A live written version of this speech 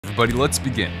everybody, let's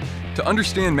begin. To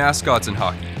understand mascots in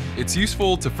hockey, it's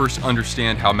useful to first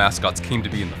understand how mascots came to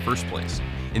be in the first place.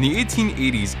 In the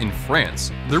 1880s in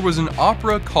France, there was an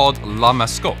opera called La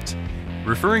Mascotte,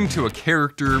 referring to a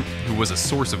character who was a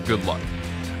source of good luck.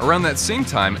 Around that same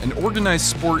time, an organized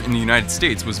sport in the United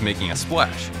States was making a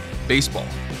splash: baseball.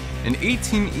 An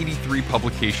 1883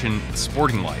 publication,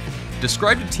 Sporting Life,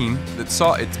 described a team that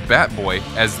saw its bat boy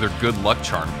as their good luck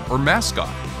charm, or mascot.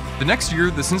 The next year,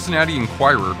 the Cincinnati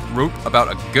Enquirer wrote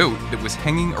about a goat that was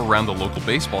hanging around the local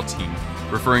baseball team,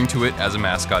 referring to it as a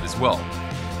mascot as well.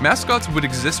 Mascots would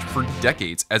exist for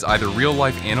decades as either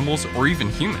real-life animals or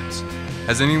even humans.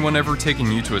 Has anyone ever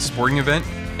taken you to a sporting event,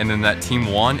 and then that team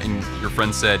won and your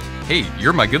friend said, "Hey,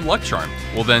 you're my good luck charm"?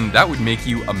 Well then, that would make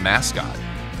you a mascot.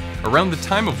 Around the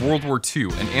time of World War II,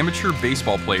 an amateur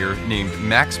baseball player named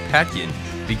Max Patkin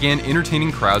began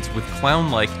entertaining crowds with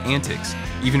clown-like antics,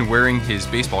 even wearing his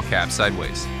baseball cap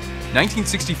sideways.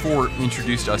 1964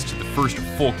 introduced us to the first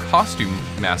full costume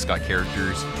mascot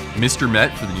characters, Mr.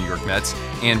 Met for the New York Mets,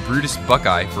 and Brutus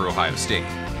Buckeye for Ohio State.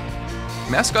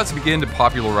 Mascots began to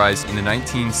popularize in the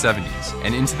 1970s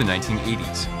and into the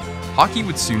 1980s. Hockey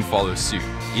would soon follow suit.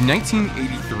 In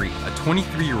 1983, a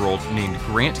 23-year-old named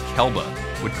Grant Kelba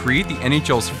would create the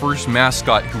NHL's first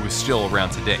mascot who is still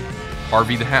around today,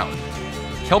 Harvey the Hound.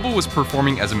 Kelba was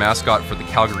performing as a mascot for the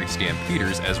Calgary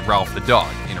Stampeders as Ralph the Dog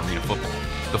in arena football.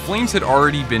 The Flames had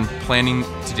already been planning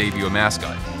to debut a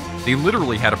mascot. They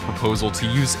literally had a proposal to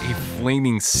use a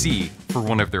flaming C for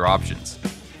one of their options.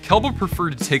 Kelba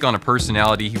preferred to take on a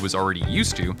personality he was already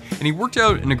used to, and he worked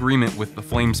out an agreement with the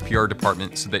Flames PR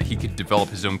department so that he could develop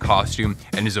his own costume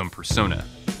and his own persona.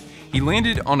 He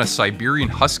landed on a Siberian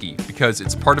Husky because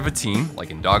it's part of a team, like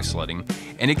in dog sledding,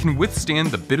 and it can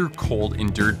withstand the bitter cold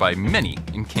endured by many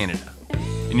in Canada.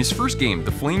 In his first game,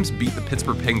 the Flames beat the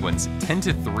Pittsburgh Penguins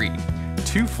 10-3.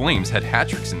 2 Flames had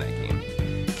hat-tricks in that game.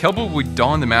 Kelba would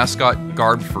don the mascot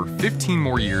garb for 15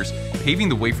 more years, paving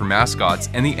the way for mascots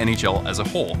and the NHL as a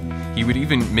whole. He would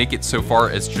even make it so far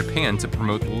as Japan to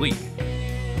promote the league.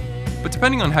 But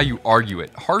depending on how you argue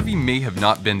it, Harvey may have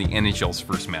not been the NHL's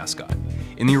first mascot.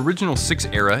 In the original Six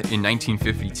era in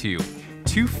 1952,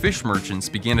 2 fish merchants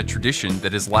began a tradition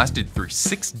that has lasted through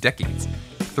 6 decades,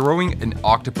 throwing an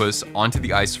octopus onto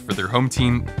the ice for their home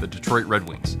team, the Detroit Red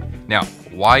Wings. Now,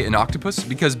 why an octopus?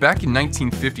 Because back in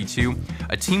 1952,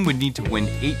 a team would need to win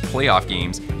 8 playoff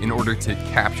games in order to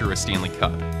capture a Stanley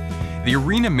Cup. The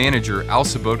arena manager, Al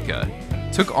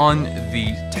Sobotka, took on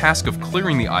the task of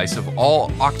clearing the ice of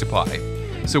all octopi.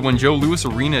 So when Joe Louis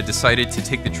Arena decided to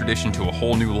take the tradition to a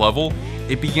whole new level,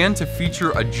 it began to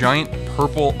feature a giant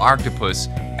purple octopus,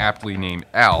 aptly named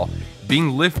Al,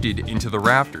 being lifted into the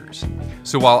rafters.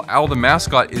 So while Al the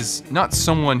mascot is not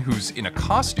someone who's in a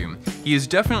costume, he is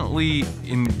definitely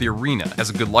in the arena as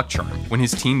a good luck charm when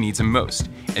his team needs him most.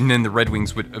 And then the Red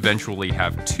Wings would eventually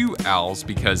have 2 Als,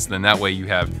 because then that way you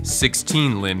have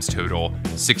 16 limbs total,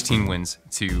 16 wins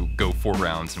to go 4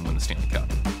 rounds and win the Stanley Cup.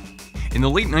 In the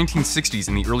late 1960s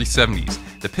and the early 70s,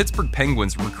 the Pittsburgh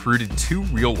Penguins recruited 2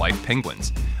 real-life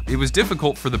penguins. It was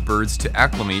difficult for the birds to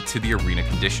acclimate to the arena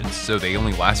conditions, so they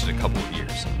only lasted a couple of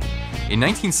years. In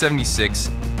 1976,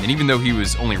 and even though he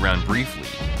was only around briefly,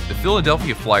 the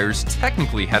Philadelphia Flyers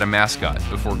technically had a mascot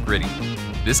before Gritty.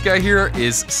 This guy here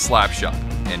is Slapshot,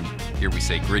 and here we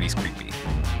say Gritty's creepy.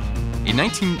 In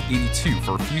 1982,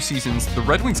 for a few seasons, the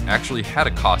Red Wings actually had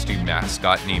a costume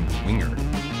mascot named Winger.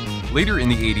 Later in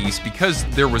the 80s, because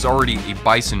there was already a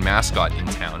Bison mascot in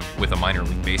town with a minor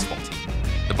league baseball team,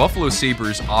 the Buffalo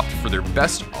Sabres opted for their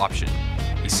best option,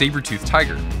 a saber-toothed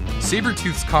tiger.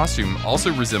 Sabertooth's costume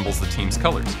also resembles the team's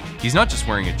colors. He's not just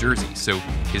wearing a jersey, so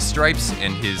his stripes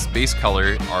and his base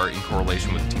color are in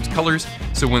correlation with the team's colors,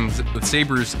 so when the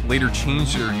Sabres later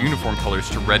changed their uniform colors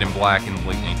to red and black in the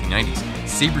late 1990s,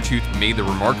 Sabertooth made the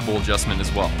remarkable adjustment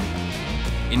as well.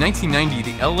 In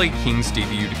 1990, the LA Kings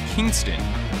debuted Kingston,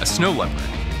 a snow leopard.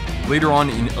 Later on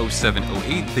in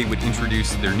 07-08, they would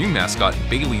introduce their new mascot,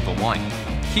 Bailey the Lion.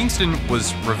 Kingston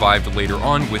was revived later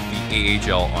on with the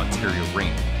AHL Ontario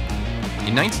Reign.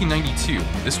 In 1992,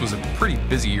 this was a pretty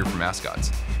busy year for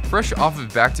mascots. Fresh off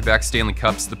of back-to-back Stanley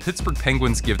Cups, the Pittsburgh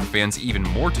Penguins give the fans even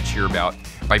more to cheer about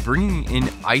by bringing in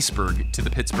Iceberg to the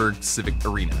Pittsburgh Civic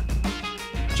Arena.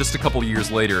 Just a couple of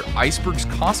years later, Iceberg's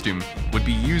costume would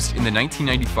be used in the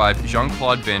 1995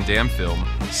 Jean-Claude Van Damme film,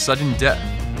 Sudden Death,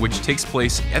 which takes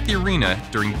place at the arena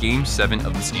during Game 7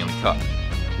 of the Stanley Cup.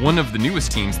 One of the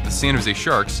newest teams, the San Jose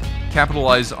Sharks,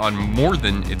 capitalized on more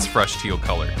than its fresh teal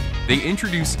color. They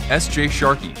introduced S.J.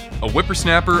 Sharkey, a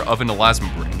whippersnapper of an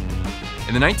elasma break.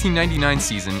 In the 1999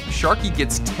 season, Sharkey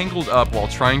gets tangled up while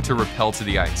trying to rappel to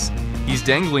the ice. He's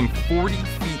dangling 40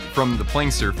 feet from the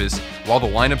playing surface while the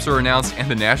lineups are announced and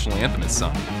the national anthem is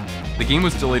sung. The game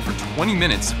was delayed for 20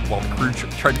 minutes while the crew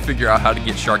tried to figure out how to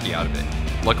get Sharky out of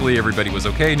it. Luckily, everybody was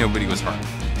okay, nobody was harmed.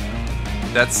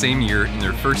 That same year, in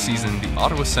their first season, the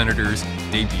Ottawa Senators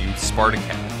debuted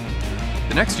Spartacat.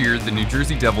 The next year, the New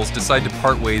Jersey Devils decide to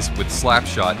part ways with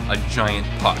Slapshot, a giant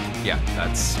puck. Yeah,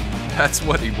 that's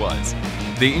what he was.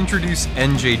 They introduce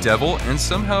NJ Devil, and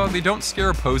somehow they don't scare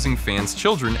opposing fans'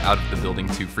 children out of the building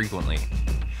too frequently.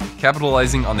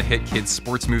 Capitalizing on the hit kids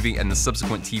sports movie and the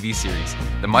subsequent TV series,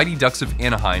 the Mighty Ducks of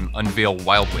Anaheim unveil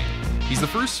Wildwing. He's the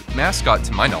first mascot,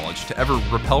 to my knowledge, to ever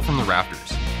rappel from the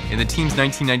rafters. In the team's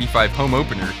 1995 home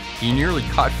opener, he nearly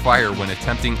caught fire when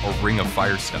attempting a Ring of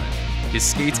Fire stunt. His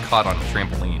skates caught on a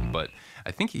trampoline, but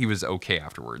I think he was okay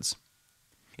afterwards.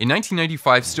 In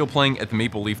 1995, still playing at the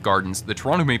Maple Leaf Gardens, the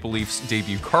Toronto Maple Leafs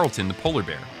debut Carlton the Polar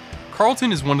Bear.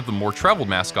 Carlton is one of the more traveled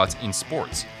mascots in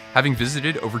sports, having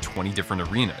visited over 20 different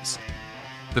arenas.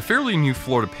 The fairly new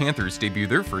Florida Panthers debut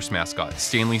their first mascot,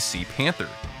 Stanley C. Panther,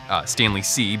 Stanley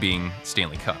C. being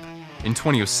Stanley Cup. In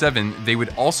 2007, they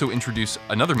would also introduce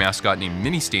another mascot named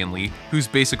Mini Stanley, who's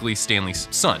basically Stanley's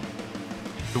son.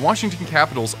 The Washington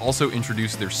Capitals also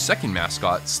introduced their second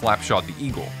mascot, Slapshot the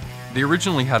Eagle. They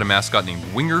originally had a mascot named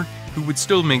Winger, who would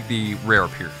still make the rare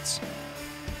appearance.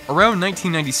 Around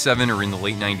 1997 or in the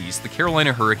late 90s, the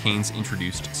Carolina Hurricanes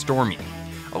introduced Stormy.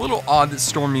 A little odd that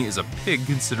Stormy is a pig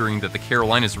considering that the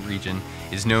Carolinas region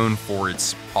is known for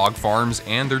its hog farms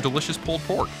and their delicious pulled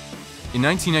pork. In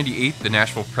 1998, the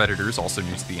Nashville Predators, also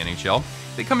new to the NHL,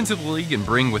 they come into the league and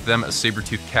bring with them a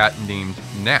saber-toothed cat named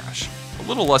Nash. A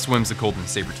little less whimsical than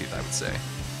Sabretooth, I would say.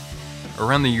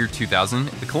 Around the year 2000,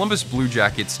 the Columbus Blue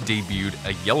Jackets debuted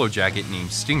a yellow jacket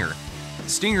named Stinger.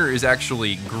 Stinger is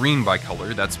actually green by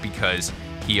color. That's because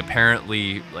he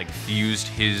apparently fused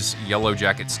his yellow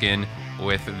jacket skin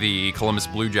with the Columbus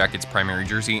Blue Jackets primary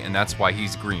jersey, and that's why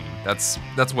he's green. That's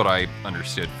what I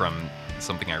understood from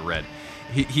something I read.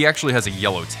 He actually has a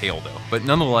yellow tail though, but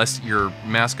nonetheless, your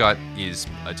mascot is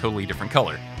a totally different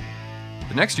color.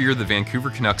 The next year, the Vancouver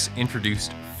Canucks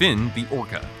introduced Finn the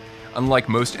Orca. Unlike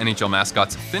most NHL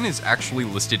mascots, Finn is actually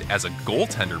listed as a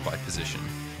goaltender by position.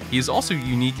 He is also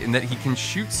unique in that he can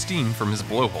shoot steam from his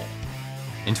blowhole.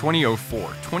 In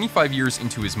 2004, 25 years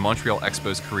into his Montreal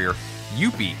Expos career,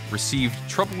 Youppi received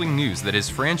troubling news that his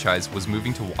franchise was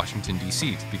moving to Washington,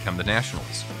 D.C. to become the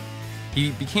Nationals.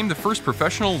 He became the first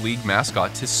professional league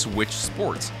mascot to switch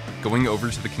sports, going over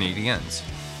to the Canadiens.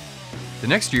 The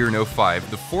next year, in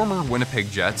 2005, the former Winnipeg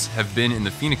Jets have been in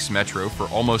the Phoenix Metro for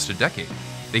almost a decade.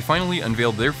 They finally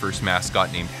unveiled their first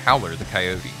mascot named Howler the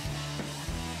Coyote.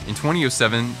 In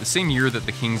 2007, the same year that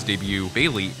the Kings debut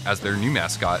Bailey as their new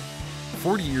mascot,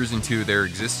 40 years into their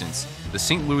existence, the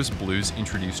St. Louis Blues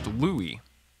introduced Louie.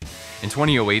 In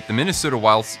 2008, the Minnesota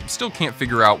Wild still can't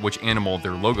figure out which animal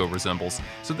their logo resembles,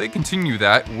 so they continue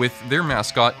that with their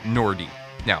mascot Nordy.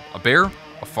 Now, a bear,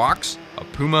 a fox, a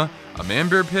puma, a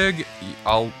man-bear pig,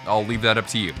 I'll leave that up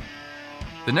to you.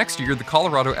 The next year, the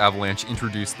Colorado Avalanche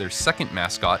introduced their second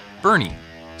mascot, Bernie.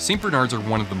 St. Bernards are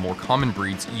one of the more common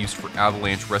breeds used for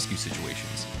avalanche rescue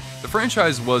situations. The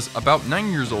franchise was about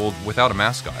 9 years old without a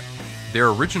mascot. Their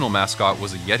original mascot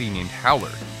was a Yeti named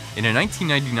Howler. In a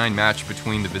 1999 match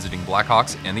between the visiting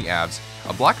Blackhawks and the Avs,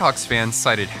 a Blackhawks fan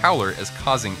cited Howler as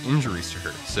causing injuries to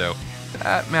her, so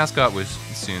that mascot was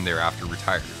soon thereafter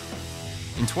retired.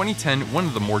 In 2010, one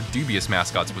of the more dubious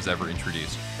mascots was ever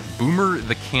introduced, Boomer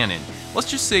the Cannon. Let's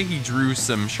just say he drew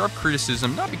some sharp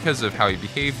criticism, not because of how he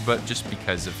behaved, but just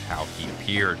because of how he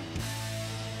appeared.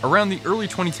 Around the early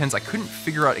 2010s, I couldn't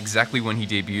figure out exactly when he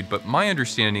debuted, but my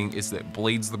understanding is that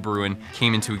Blades the Bruin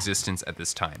came into existence at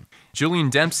this time. Jillian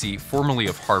Dempsey, formerly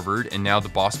of Harvard and now the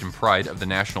Boston Pride of the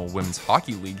National Women's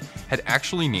Hockey League, had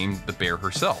actually named the bear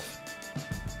herself.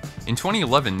 In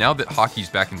 2011, now that hockey's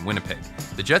back in Winnipeg,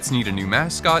 the Jets need a new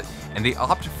mascot, and they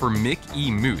opt for Mick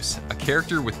E. Moose, a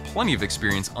character with plenty of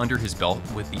experience under his belt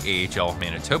with the AHL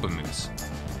Manitoba Moose.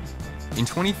 In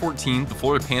 2014, the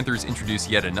Florida Panthers introduced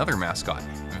yet another mascot,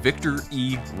 Victor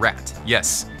E. Rat.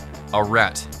 Yes, a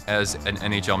rat as an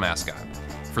NHL mascot.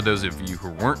 For those of you who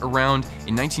weren't around,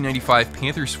 in 1995,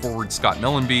 Panthers forward Scott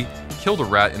Mellenby killed a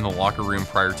rat in the locker room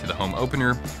prior to the home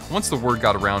opener. Once the word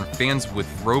got around, fans would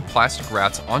throw plastic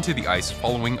rats onto the ice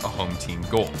following a home team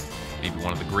goal. Maybe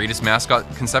one of the greatest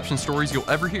mascot conception stories you'll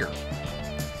ever hear.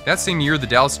 That same year, the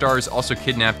Dallas Stars also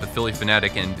kidnapped the Philly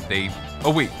Fanatic, and they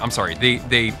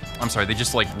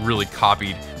just really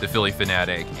copied the Philly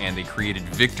Fanatic, and they created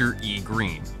Victor E.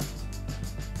 Green.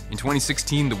 In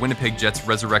 2016, the Winnipeg Jets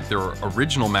resurrect their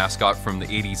original mascot from the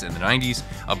 80s and the 90s,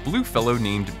 a blue fellow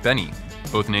named Benny.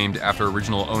 both named after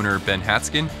original owner Ben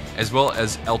Hatskin, as well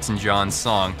as Elton John's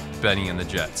song Benny and the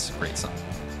Jets. Great song.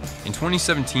 In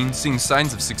 2017, seeing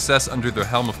signs of success under the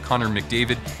helm of Connor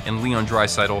McDavid and Leon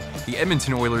Draisaitl, the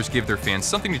Edmonton Oilers gave their fans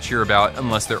something to cheer about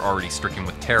unless they're already stricken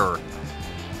with terror.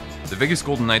 The Vegas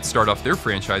Golden Knights start off their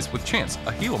franchise with Chance,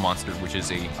 a Gila monster, which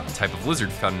is a type of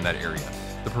lizard found in that area.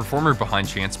 The performer behind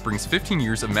Chance brings 15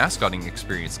 years of mascotting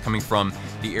experience, coming from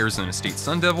the Arizona State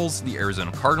Sun Devils, the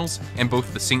Arizona Cardinals, and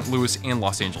both the St. Louis and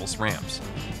Los Angeles Rams.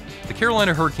 The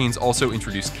Carolina Hurricanes also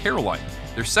introduced Caroline,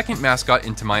 their second mascot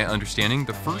and, to my understanding,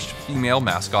 the first female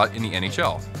mascot in the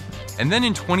NHL. And then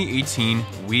in 2018,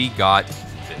 we got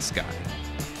this guy.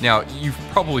 Now, you've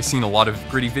probably seen a lot of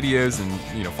Gritty videos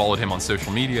and, followed him on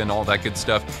social media and all that good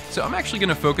stuff, so I'm actually going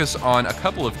to focus on a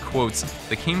couple of quotes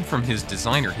that came from his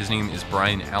designer. His name is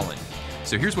Brian Allen.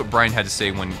 So here's what Brian had to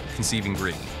say when conceiving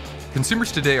Gritty.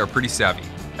 Consumers today are pretty savvy.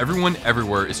 Everyone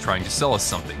everywhere is trying to sell us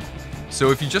something. So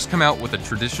if you just come out with a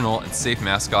traditional and safe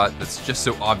mascot that's just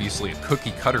so obviously a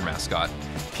cookie cutter mascot,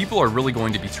 people are really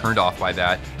going to be turned off by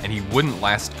that, and he wouldn't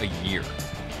last a year.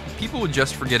 People would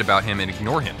just forget about him and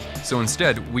ignore him. So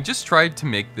instead, we just tried to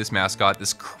make this mascot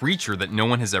this creature that no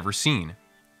one has ever seen.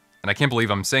 And I can't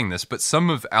believe I'm saying this, but some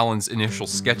of Allen's initial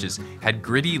sketches had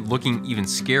Gritty looking even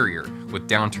scarier, with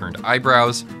downturned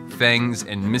eyebrows, fangs,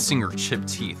 and missing or chipped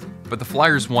teeth. But the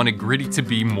Flyers wanted Gritty to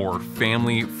be more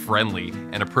family-friendly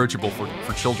and approachable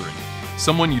for children.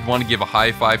 Someone you'd want to give a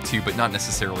high five to, but not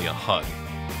necessarily a hug.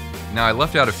 Now, I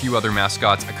left out a few other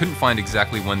mascots. I couldn't find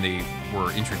exactly when they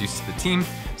were introduced to the team.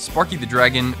 Sparky the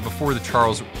Dragon, before the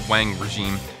Charles Wang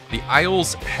regime, the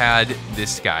Isles had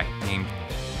this guy named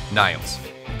Niles.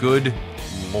 Good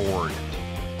lord.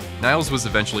 Niles was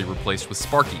eventually replaced with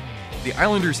Sparky. The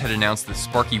Islanders had announced that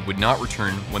Sparky would not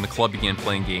return when the club began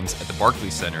playing games at the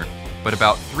Barclays Center, but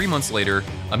about 3 months later,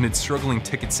 amid struggling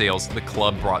ticket sales, the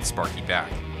club brought Sparky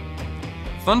back.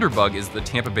 Thunderbug is the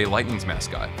Tampa Bay Lightning's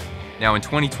mascot. Now in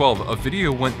 2012, a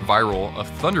video went viral of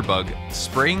Thunderbug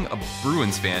spraying a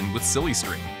Bruins fan with silly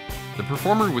string. The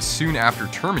performer was soon after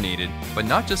terminated, but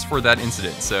not just for that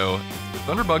incident, so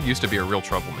Thunderbug used to be a real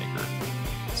troublemaker.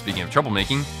 Speaking of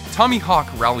troublemaking, Tommy Hawk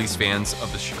rallies fans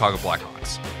of the Chicago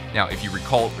Blackhawks. Now, if you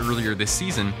recall earlier this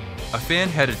season, a fan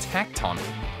had attacked Tommy,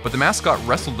 but the mascot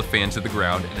wrestled the fan to the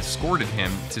ground and escorted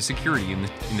him to security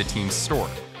in the team's store.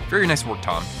 Very nice work,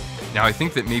 Tom. Now, I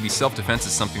think that maybe self-defense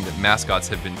is something that mascots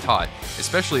have been taught,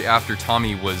 especially after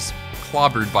Tommy was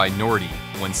clobbered by Nordy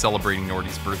when celebrating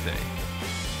Nordy's birthday.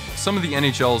 Some of the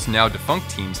NHL's now defunct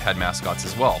teams had mascots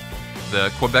as well.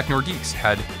 The Quebec Nordiques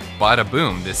had Bada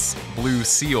Boom, this blue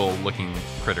seal-looking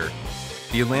critter.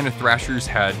 The Atlanta Thrashers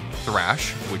had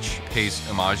Thrash, which pays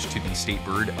homage to the state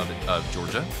bird of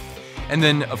Georgia. And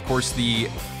then, of course, the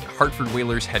Hartford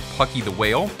Whalers had Pucky the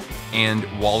Whale and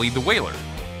Wally the Whaler.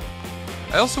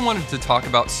 I also wanted to talk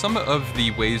about some of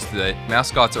the ways that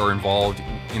mascots are involved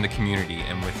in the community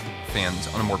and with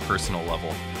fans on a more personal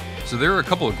level. So there are a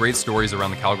couple of great stories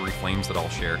around the Calgary Flames that I'll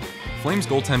share. Flames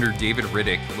goaltender David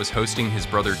Riddick was hosting his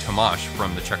brother Tomáš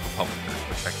from the Czech Republic,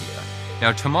 or Czechia.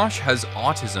 Now Tomáš has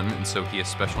autism, and so he has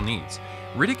special needs.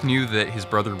 Riddick knew that his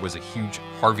brother was a huge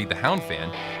Harvey the Hound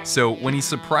fan, so when he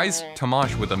surprised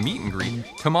Tomáš with a meet and greet,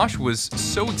 Tomáš was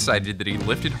so excited that he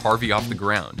lifted Harvey off the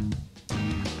ground.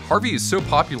 Harvey is so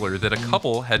popular that a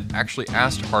couple had actually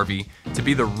asked Harvey to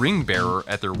be the ring bearer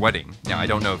at their wedding. Now, I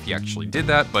don't know if he actually did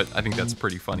that, but I think that's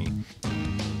pretty funny.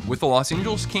 With the Los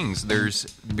Angeles Kings, there's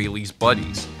Bailey's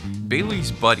Buddies.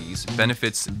 Bailey's Buddies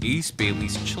benefits Ace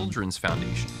Bailey's Children's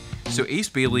Foundation. So Ace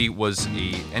Bailey was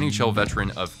a NHL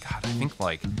veteran of, I think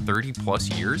like 30 plus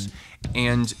years,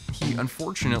 and he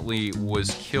unfortunately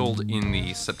was killed in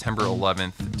the September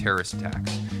 11th terrorist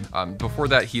attacks. Before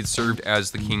that, he had served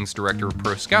as the Kings Director of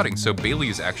Pro Scouting, so Bailey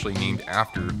is actually named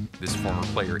after this former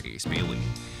player, Ace Bailey.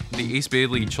 The Ace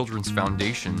Bailey Children's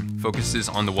Foundation focuses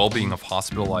on the well-being of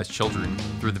hospitalized children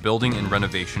through the building and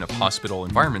renovation of hospital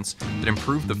environments that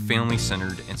improve the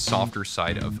family-centered and softer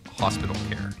side of hospital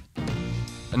care.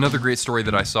 Another great story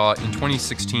that I saw, in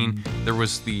 2016, there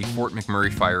was the Fort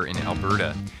McMurray fire in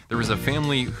Alberta. There was a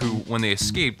family who, when they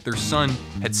escaped, their son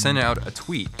had sent out a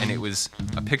tweet, and it was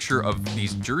a picture of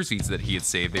these jerseys that he had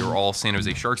saved. They were all San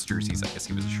Jose Sharks jerseys. I guess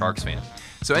he was a Sharks fan.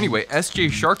 So anyway, SJ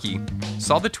Sharkey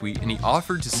saw the tweet, and he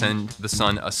offered to send the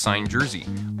son a signed jersey.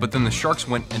 But then the Sharks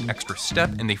went an extra step,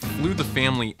 and they flew the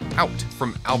family out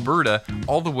from Alberta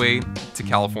all the way to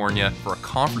California for a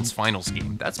conference finals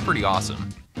game. That's pretty awesome.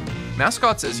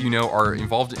 Mascots, as you know, are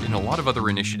involved in a lot of other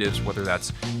initiatives, whether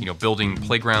that's, building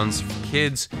playgrounds for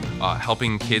kids,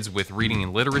 helping kids with reading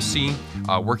and literacy,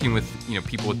 working with,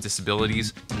 people with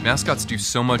disabilities. Mascots do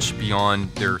so much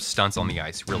beyond their stunts on the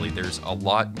ice, really. There's a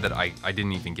lot that I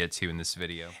didn't even get to in this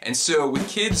video. And so with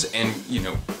kids and,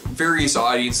 various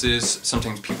audiences,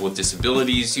 sometimes people with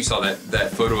disabilities, you saw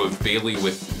that photo of Bailey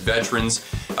with veterans,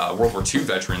 World War II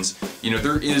veterans,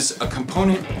 there is a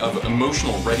component of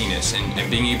emotional readiness and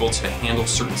being able to handle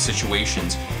certain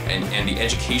situations and the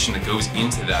education that goes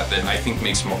into that I think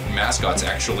makes mascots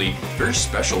actually very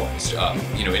specialized.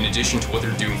 In addition to what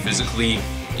they're doing physically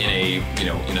in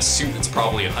a suit that's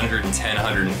probably 110,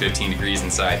 115 degrees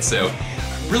inside. So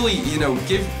really,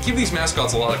 give these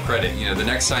mascots a lot of credit. The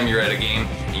next time you're at a game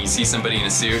and you see somebody in a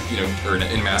suit, or in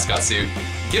a mascot suit,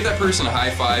 give that person a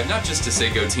high five, not just to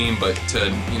say go team, but to,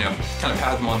 kind of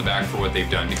pat them on the back for what they've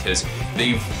done, because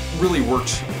they've really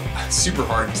worked super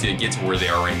hard to get to where they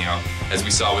are right now. As we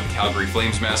saw with Calgary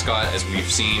Flames mascot, as we've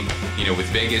seen, with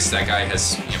Vegas, that guy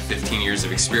has 15 years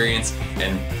of experience,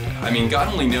 and I mean, God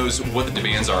only knows what the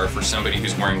demands are for somebody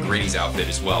who's wearing Grady's outfit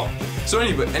as well. So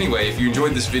anyway, if you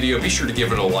enjoyed this video, be sure to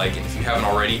give it a like, and if you haven't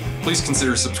already, please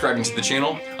consider subscribing to the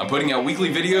channel. I'm putting out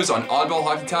weekly videos on oddball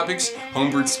hockey topics,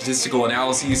 homebrewed statistical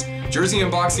analyses, jersey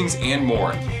unboxings, and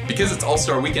more. Because it's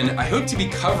All-Star Weekend, I hope to be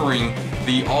covering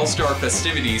the All-Star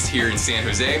festivities here in San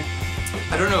Jose.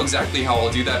 I don't know exactly how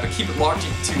I'll do that, but keep it locked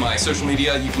to my social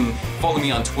media. You can follow me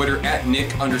on Twitter at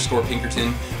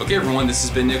Nick_Pinkerton. Okay everyone, this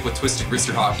has been Nick with Twisted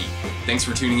Wrister Hockey. Thanks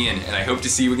for tuning in, and I hope to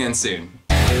see you again soon.